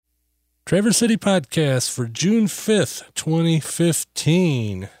Traverse City Podcast for June 5th,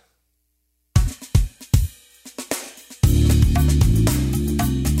 2015.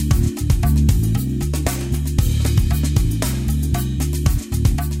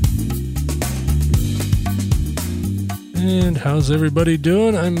 And how's everybody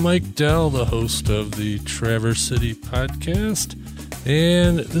doing? I'm Mike Dell, the host of the Traverse City Podcast.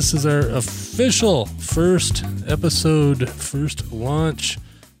 And this is our official first episode, first launch.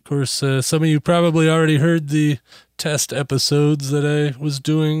 Of course, some of you probably already heard the test episodes that I was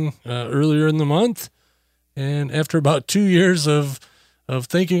doing earlier in the month. And after about 2 years of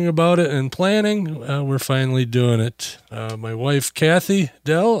thinking about it and planning, we're finally doing it. My wife, Kathy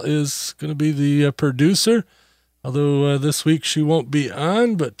Dell, is going to be the producer. Although this week she won't be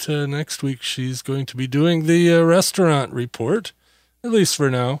on, but next week she's going to be doing the restaurant report, at least for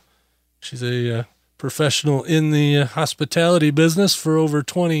now. She's a professional in the hospitality business for over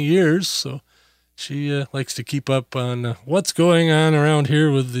 20 years, so she likes to keep up on what's going on around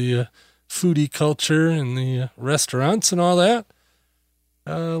here with the foodie culture and the restaurants and all that.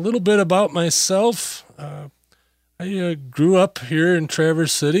 A little bit about myself. I grew up here in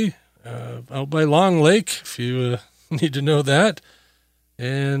Traverse City. Out by Long Lake, if you need to know that.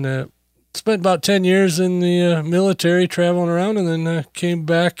 And spent about 10 years in the military traveling around, and then came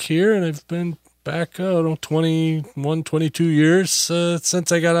back here, and I've been back, 21, 22 years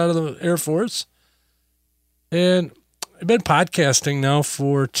since I got out of the Air Force. And I've been podcasting now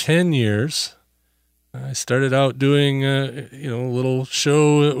for 10 years. I started out doing, a little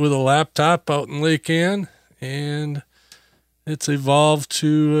show with a laptop out in Lake Ann, and it's evolved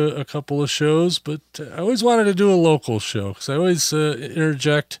to a couple of shows, but I always wanted to do a local show because I always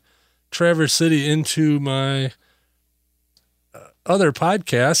interject Traverse City into my other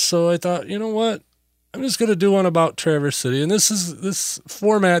podcasts. So I thought, you know what? I'm just going to do one about Traverse City, and this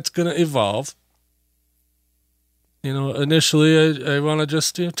format's going to evolve. Initially, I want to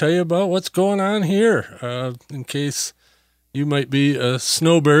just tell you about what's going on here, in case you might be a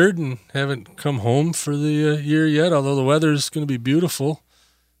snowbird and haven't come home for the year yet, although the weather's going to be beautiful.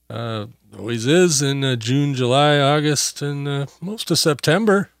 Always is in June, July, August, and most of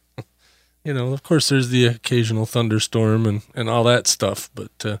September. Of course, there's the occasional thunderstorm and all that stuff,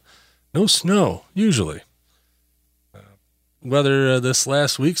 but no snow, usually. Weather this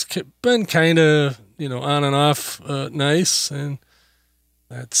last week's been kind of, on and off nice, and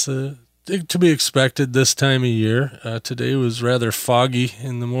that's to be expected this time of year. Today was rather foggy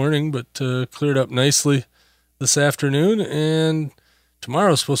in the morning, but cleared up nicely this afternoon, and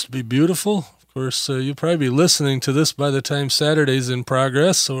tomorrow's supposed to be beautiful. Of course, you'll probably be listening to this by the time Saturday's in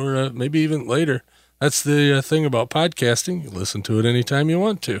progress, or maybe even later. That's the thing about podcasting. You listen to it anytime you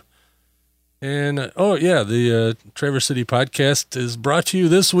want to. And, the Traverse City Podcast is brought to you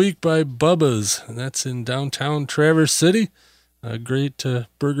this week by Bubba's, and that's in downtown Traverse City. A great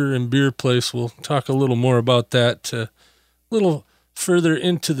burger and beer place. We'll talk a little more about that a little further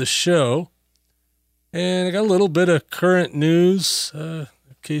into the show. And I got a little bit of current news in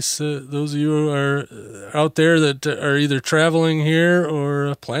case those of you are out there that are either traveling here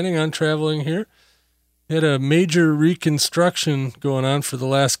or planning on traveling here. We had a major reconstruction going on for the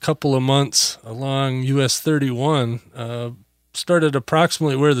last couple of months along US 31. Started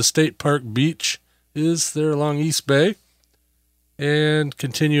approximately where the State Park Beach is there along East Bay, and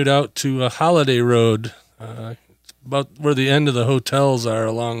continued out to Holiday Road, about where the end of the hotels are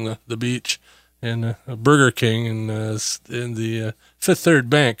along the beach, and Burger King and the Fifth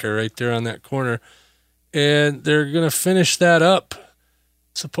Third Bank are right there on that corner. And they're going to finish that up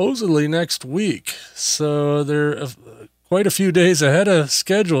supposedly next week. So they're quite a few days ahead of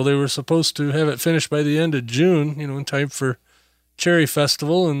schedule. They were supposed to have it finished by the end of June, in time for Cherry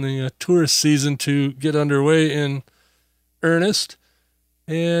Festival and the tourist season to get underway in earnest,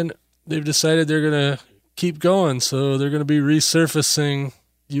 and they've decided they're going to keep going. So they're going to be resurfacing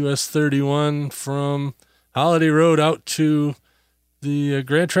US 31 from Holiday Road out to the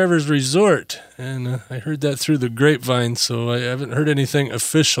Grand Traverse Resort, and I heard that through the grapevine, so I haven't heard anything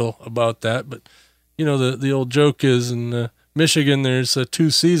official about that. But the old joke is in Michigan there's two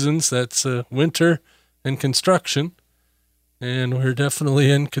seasons. That's winter and construction. And we're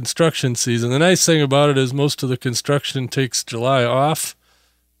definitely in construction season. The nice thing about it is most of the construction takes July off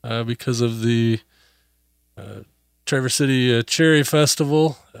because of the Traverse City Cherry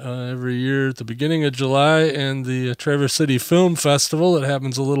Festival every year at the beginning of July, and the Traverse City Film Festival that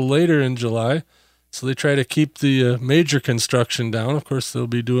happens a little later in July. So they try to keep the major construction down. Of course, they'll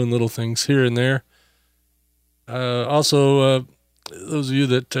be doing little things here and there. Also, those of you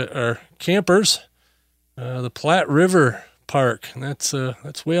that are campers, the Platte River Park, and that's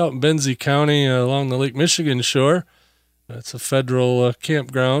way out in Benzie County along the Lake Michigan shore. That's a federal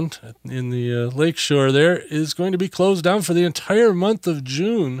campground in the lake shore there, is going to be closed down for the entire month of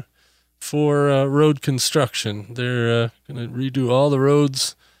June for road construction. They're going to redo all the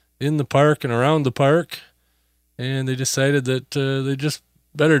roads in the park and around the park, and they decided that they just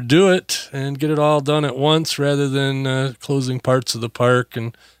better do it and get it all done at once rather than closing parts of the park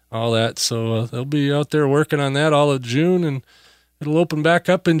and all that. So they'll be out there working on that all of June, and it'll open back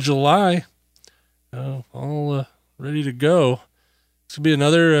up in July, all ready to go. This will be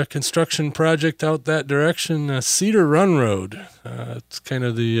another construction project out that direction, Cedar Run Road. It's kind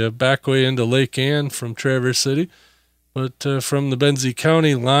of the back way into Lake Ann from Traverse City, but from the Benzie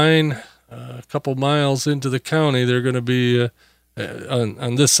County line, a couple miles into the county, they're going to be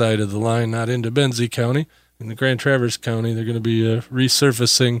on this side of the line, not into Benzie County. In the Grand Traverse County, they're going to be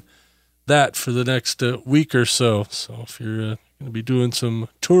resurfacing that for the next week or so. So if you're going to be doing some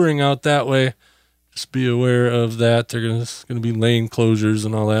touring out that way, just be aware of that. They're going to be lane closures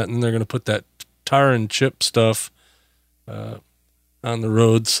and all that, and they're going to put that tar and chip stuff on the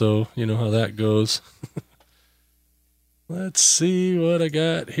road, so you know how that goes. Let's see what I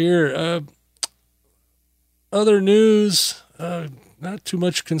got here. Other news, not too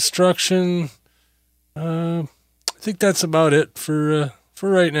much construction. I think that's about it for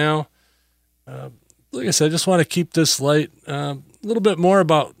right now. Like I said, I just want to keep this light. A little bit more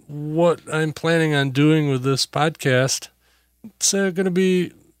about what I'm planning on doing with this podcast. It's going to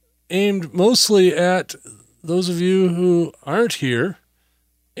be aimed mostly at those of you who aren't here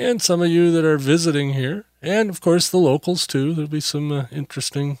and some of you that are visiting here, and of course the locals too. There'll be some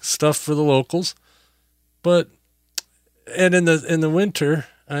interesting stuff for the locals. And in the winter,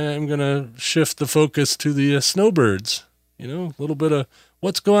 I'm going to shift the focus to the snowbirds. You know, a little bit of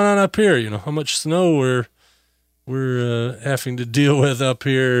what's going on up here. You know, how much snow we're having to deal with up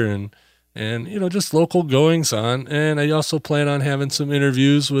here, and you know, just local goings on. And I also plan on having some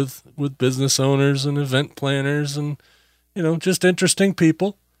interviews with business owners and event planners, and you know, just interesting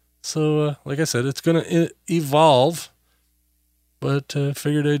people. So, like I said, it's going to evolve, but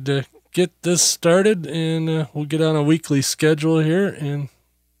figured I'd get this started, and we'll get on a weekly schedule here. And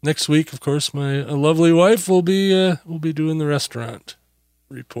next week, of course, my lovely wife will be doing the restaurant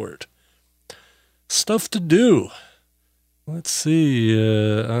report. Stuff to do. Let's see,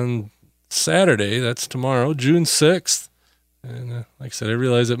 on Saturday, that's tomorrow, June 6th, and like I said, I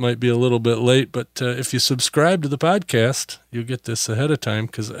realize it might be a little bit late, but if you subscribe to the podcast, you'll get this ahead of time,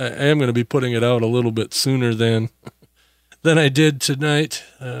 because I am going to be putting it out a little bit sooner than I did tonight.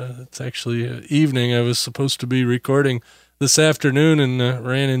 It's actually evening. I was supposed to be recording this afternoon and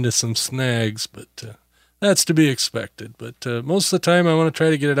ran into some snags, but that's to be expected. But most of the time I want to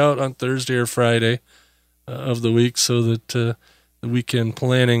try to get it out on Thursday or Friday of the week, so that the weekend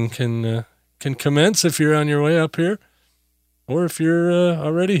planning can commence if you're on your way up here, or if you're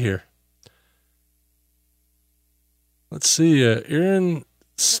already here. Let's see, Aaron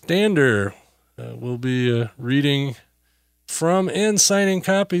Stander will be reading from and signing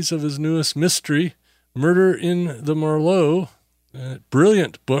copies of his newest mystery, Murder in the Merlot,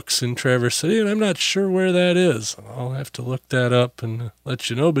 Brilliant Books in Traverse City, and I'm not sure where that is. I'll have to look that up and let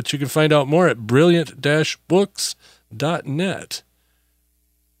you know, but you can find out more at brilliant-books.net.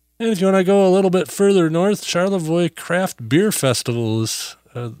 And if you want to go a little bit further north, Charlevoix Craft Beer Festival is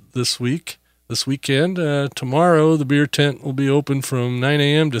this weekend. Tomorrow, the beer tent will be open from 9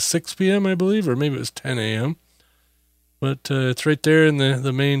 a.m. to 6 p.m., I believe, or maybe it was 10 a.m. But it's right there in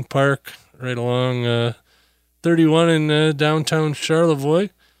the main park, right along 31 in downtown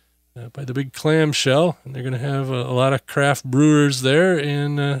Charlevoix, by the big clamshell. And they're going to have a lot of craft brewers there,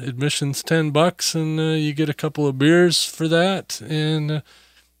 and admission's $10, and you get a couple of beers for that, and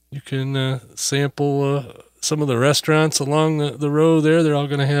you can sample some of the restaurants along the road there. They're all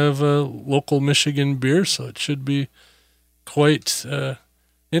going to have local Michigan beer, so it should be quite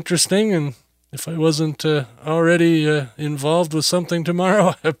interesting. And if I wasn't already involved with something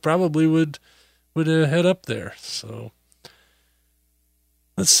tomorrow, I probably would head up there. So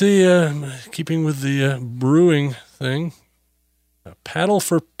let's see, keeping with the brewing thing, Paddle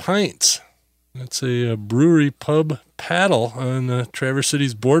for Pints. That's a brewery pub paddle on Traverse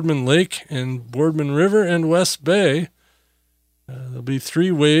City's Boardman Lake and Boardman River and West Bay. There'll be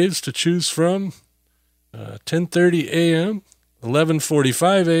 3 waves to choose from, 10:30 a.m.,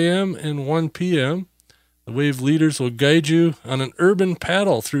 11:45 a.m., and 1 p.m. The wave leaders will guide you on an urban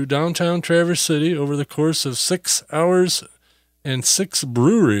paddle through downtown Traverse City over the course of 6 hours and 6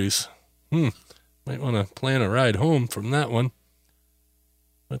 breweries. Might want to plan a ride home from that one.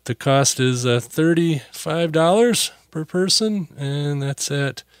 But the cost is $35 per person, and that's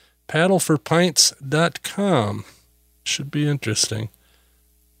at paddleforpints.com. Should be interesting.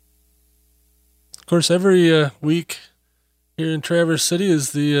 Of course, every week here in Traverse City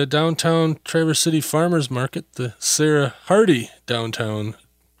is the downtown Traverse City Farmers Market, the Sarah Hardy Downtown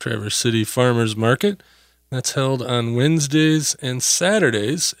Traverse City Farmers Market. That's held on Wednesdays and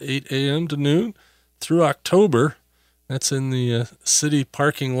Saturdays, 8 a.m. to noon, through October. That's in the city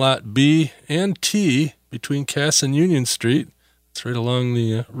parking lot B and T between Cass and Union Street. It's right along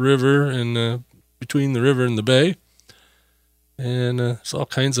the river and between the river and the bay. And it's all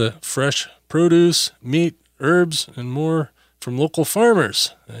kinds of fresh produce, meat, herbs, and more from local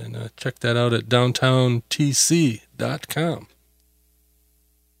farmers. And check that out at downtowntc.com.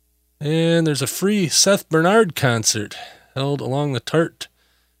 And there's a free Seth Bernard concert held along the Tart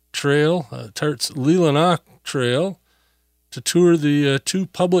Trail, Tart's Leelanau Trail, to tour the 2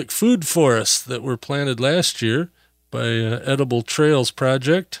 public food forests that were planted last year by Edible Trails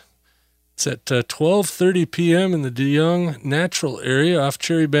Project. It's at 12:30 p.m. in the DeYoung Natural Area off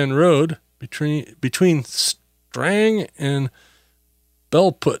Cherry Bend Road between Strang and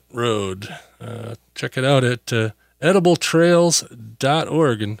Bellput Road. Check it out at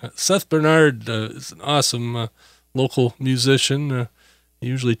edibletrails.org. And Seth Bernard is an awesome local musician. He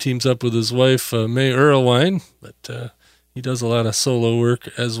usually teams up with his wife, May Erlewine, but he does a lot of solo work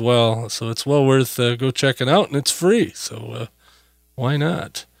as well. So it's well worth go checking out, and it's free. So why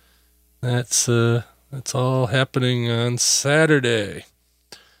not? That's all happening on Saturday.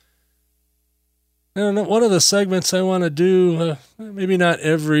 And one of the segments I want to do, maybe not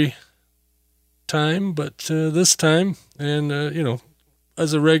every time, but this time, and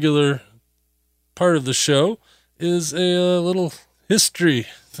as a regular part of the show, is a little history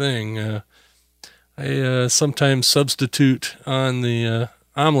thing. I sometimes substitute on the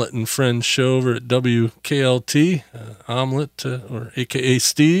Omelette and Friends show over at WKLT. Omelette, or AKA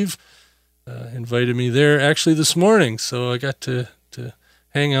Steve, invited me there actually this morning, so I got to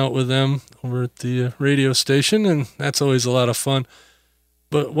hang out with them over at the radio station, and that's always a lot of fun.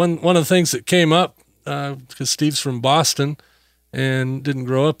 But one of the things that came up, because Steve's from Boston and didn't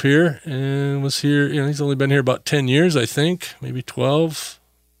grow up here and was here, he's only been here about 10 years, I think, maybe 12.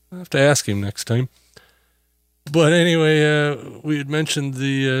 I'll have to ask him next time. But anyway, we had mentioned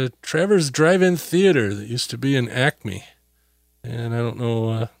the Travers Drive-In Theater that used to be in Acme. And I don't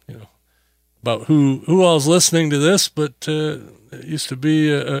know, about who all's listening to this, but it used to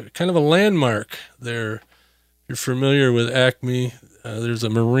be a kind of a landmark there. If you're familiar with Acme, there's a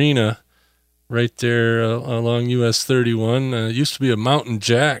marina right there along US 31. It used to be a Mountain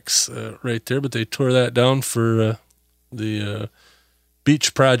Jacks right there, but they tore that down for the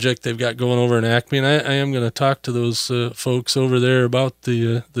beach project they've got going over in Acme. And I am going to talk to those folks over there about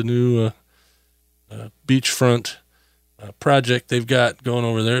the new beachfront project they've got going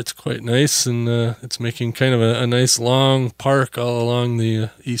over there. It's quite nice, and it's making kind of a nice long park all along the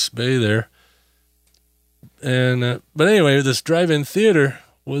East Bay there. And but anyway, this drive-in theater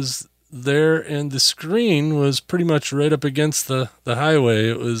was there, and the screen was pretty much right up against the highway.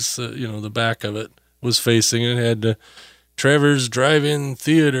 It was the back of it was facing it. It had Travers Drive-In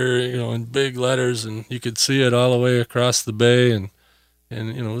Theater, in big letters, and you could see it all the way across the bay, and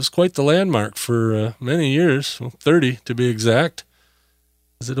it was quite the landmark for many years, 30 to be exact,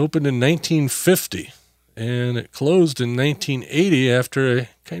 as it opened in 1950, and it closed in 1980 after a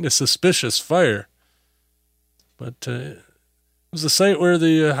kind of suspicious fire. But it was the site where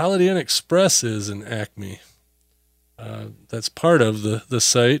the Holiday Inn Express is in Acme. That's part of the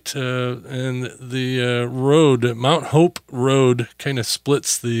site, and the road, Mount Hope Road, kind of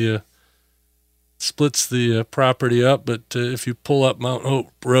splits the property up. But if you pull up Mount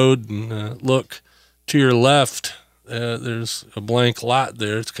Hope Road and look to your left, there's a blank lot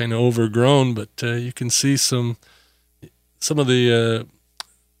there. It's kind of overgrown, but you can see some of the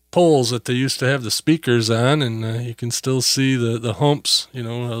poles that they used to have the speakers on, and you can still see the humps.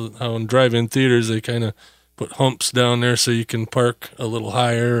 How in drive-in theaters they kind of put humps down there so you can park a little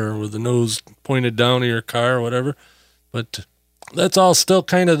higher or with the nose pointed down to your car or whatever. But that's all still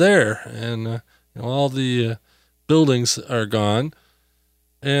kind of there, and all the buildings are gone.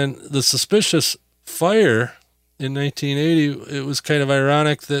 And the suspicious fire in 1980, it was kind of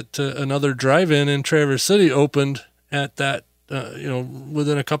ironic that another drive-in in Traverse City opened at that,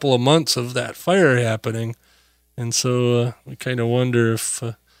 within a couple of months of that fire happening. And so we kind of wonder if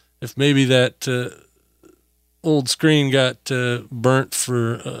maybe that old screen got burnt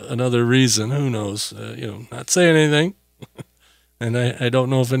for another reason. Who knows? Not saying anything. And I don't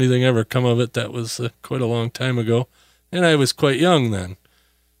know if anything ever come of it. That was quite a long time ago. And I was quite young then.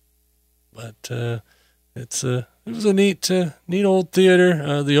 But it's a neat old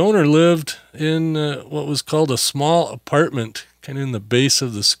theater. The owner lived in what was called a small apartment, kind of in the base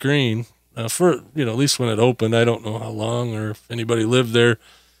of the screen. For at least when it opened, I don't know how long or if anybody lived there,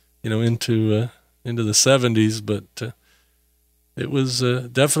 into the 70s, but it was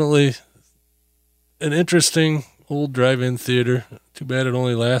definitely an interesting old drive-in theater. Too bad it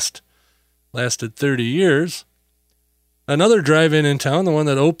only lasted 30 years. Another drive-in in town, the one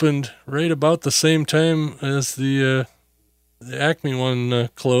that opened right about the same time as the Acme one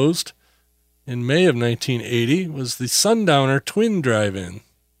closed in May of 1980, was the Sundowner Twin Drive-In.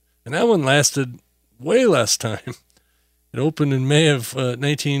 And that one lasted way less time. It opened in May of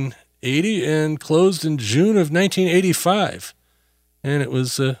 1980 and closed in June of 1985. And it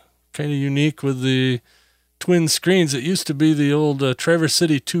was kind of unique with the twin screens. It used to be the old Traverse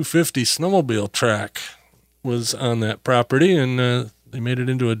City 250 snowmobile track was on that property, and they made it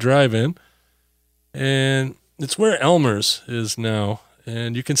into a drive-in. And it's where Elmer's is now.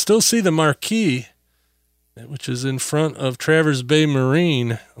 And you can still see the marquee, which is in front of Traverse Bay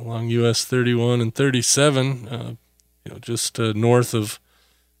Marine along US 31 and 37, just north of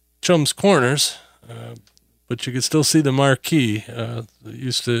Chum's Corners. But you can still see the marquee. It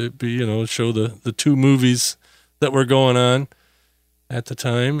used to be, show the two movies that were going on at the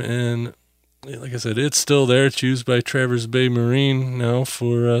time. And like I said, it's still there. It's used by Traverse Bay Marine now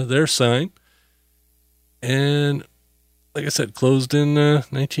for their sign. And like I said, closed in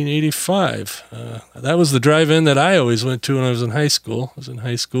 1985. That was the drive-in that I always went to when I was in high school. I was in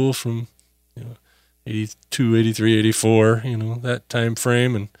high school from 82, 83, 84, that time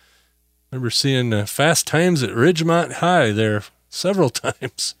frame. And I remember seeing Fast Times at Ridgemont High there several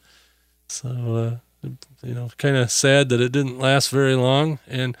times. So, kind of sad that it didn't last very long.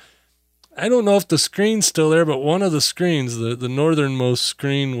 And I don't know if the screen's still there, but one of the screens, the northernmost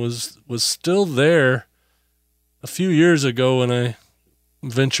screen, was still there a few years ago when I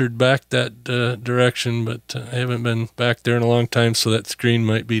ventured back that direction, but I haven't been back there in a long time, so that screen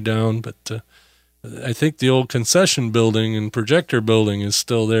might be down. But I think the old concession building and projector building is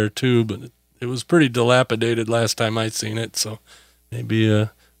still there too, but it was pretty dilapidated last time I seen it, so maybe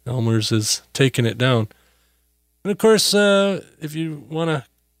Elmer's has taken it down. And of course, if you want to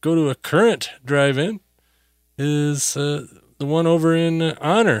go to a current drive-in, is the one over in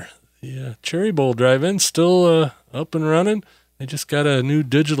Honor. The Cherry Bowl Drive-In, still up and running. They just got a new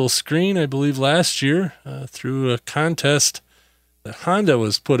digital screen, I believe, last year through a contest that Honda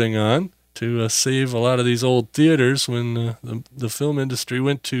was putting on to save a lot of these old theaters when the film industry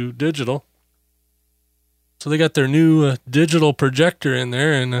went to digital. So they got their new digital projector in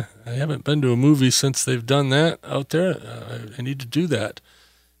there, and I haven't been to a movie since they've done that out there. I need to do that.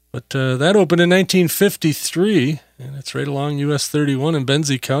 But that opened in 1953, and it's right along US 31 in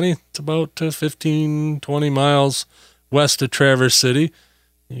Benzie County. It's about 15, 20 miles west of Traverse City.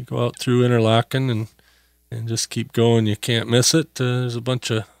 You go out through Interlaken and just keep going. You can't miss it. There's a bunch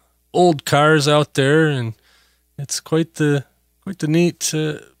of old cars out there, and it's quite the neat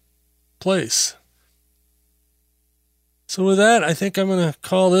place. So with that, I think I'm going to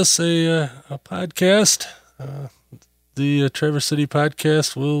call this a podcast. The Traverse City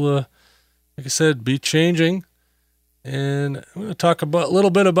podcast will, like I said, be changing. And I'm going to talk a little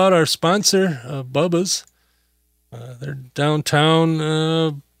bit about our sponsor, Bubba's. They're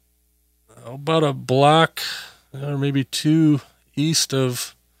downtown, about a block or maybe two east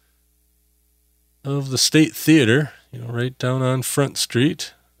of the State Theater, right down on Front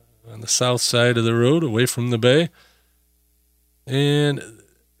Street on the south side of the road away from the bay. And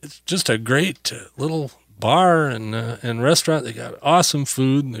it's just a great little bar and restaurant. They got awesome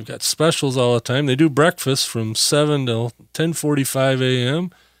food, and they've got specials all the time. They do breakfast from 7 till 10:45 a.m.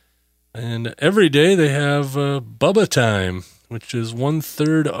 And every day they have Bubba Time, which is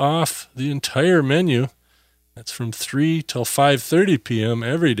 1/3 off the entire menu. That's from 3 till 5:30 p.m.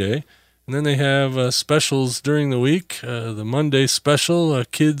 every day. And then they have specials during the week. The Monday special,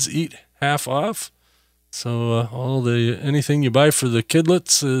 kids eat half off. So anything you buy for the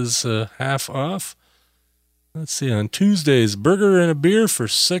kidlets is half off. Let's see, on Tuesdays, burger and a beer for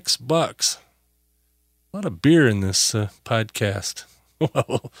 $6. A lot of beer in this podcast.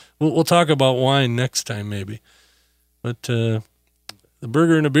 We'll talk about wine next time, maybe. But the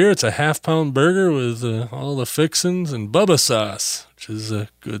burger and a beer, it's a half-pound burger with all the fixings and Bubba sauce, which is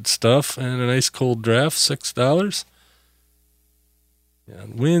good stuff, and a nice cold draft, $6.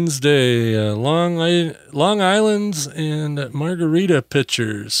 On Wednesday, Long Island's and margarita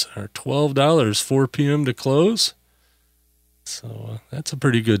pitchers are $12, 4 p.m. to close. So that's a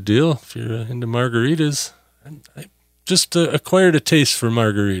pretty good deal if you're into margaritas. I just acquired a taste for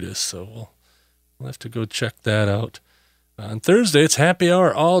margaritas, so I'll have to go check that out. On Thursday, it's happy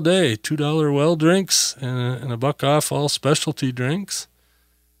hour all day. $2 well drinks and a buck off all specialty drinks.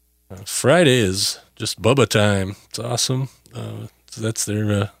 Friday is just Bubba time. It's awesome. So that's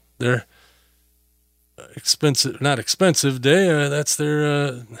their not expensive day. That's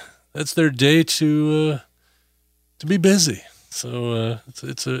their day to be busy. So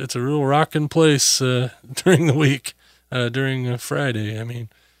it's a real rocking place during the week. During Friday, I mean.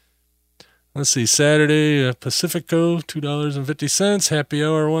 Let's see, Saturday, Pacifico, $2.50, happy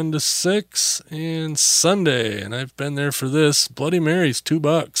hour 1 to 6, and Sunday, and I've been there for this, Bloody Mary's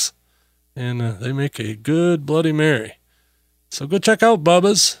 $2, and they make a good Bloody Mary. So go check out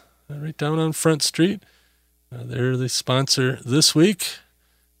Bubba's, right down on Front Street. They're the sponsor this week,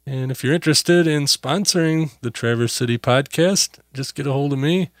 and if you're interested in sponsoring the Traverse City Podcast, just get a hold of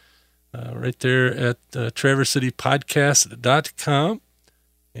me right there at traversecitypodcast.com,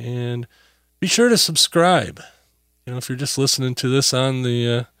 and be sure to subscribe. If you're just listening to this on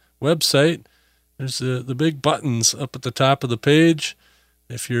the website, there's the big buttons up at the top of the page.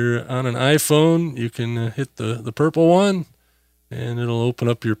 If you're on an iPhone, you can hit the purple one, and it'll open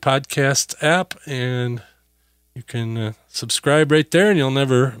up your podcast app, and you can subscribe right there, and you'll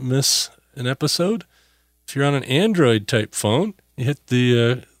never miss an episode. If you're on an Android type phone, you hit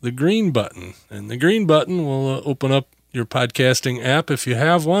the green button, and the green button will open up your podcasting app if you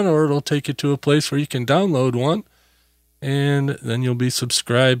have one, or it'll take you to a place where you can download one, and then you'll be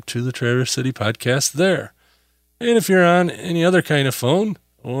subscribed to the Traverse City Podcast there. And if you're on any other kind of phone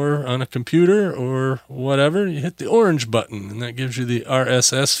or on a computer or whatever, you hit the orange button, and that gives you the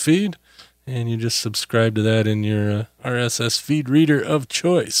RSS feed, and you just subscribe to that in your RSS feed reader of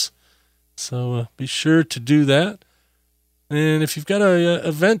choice. So be sure to do that. And if you've got an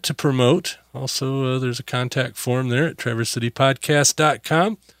event to promote, also there's a contact form there at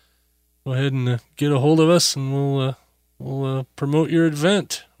traversecitypodcast.com. Go ahead and get a hold of us, and we'll promote your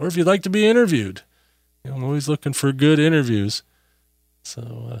event. Or if you'd like to be interviewed, I'm always looking for good interviews.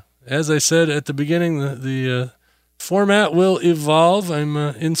 So as I said at the beginning, the format will evolve. I'm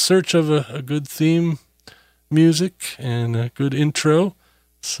in search of a good theme music and a good intro.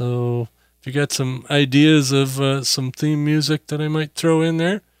 So if you got some ideas of some theme music that I might throw in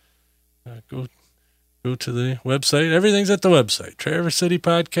there, go to the website. Everything's at the website,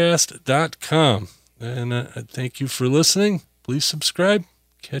 traversecitypodcast.com. And thank you for listening. Please subscribe.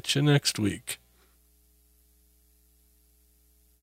 Catch you next week.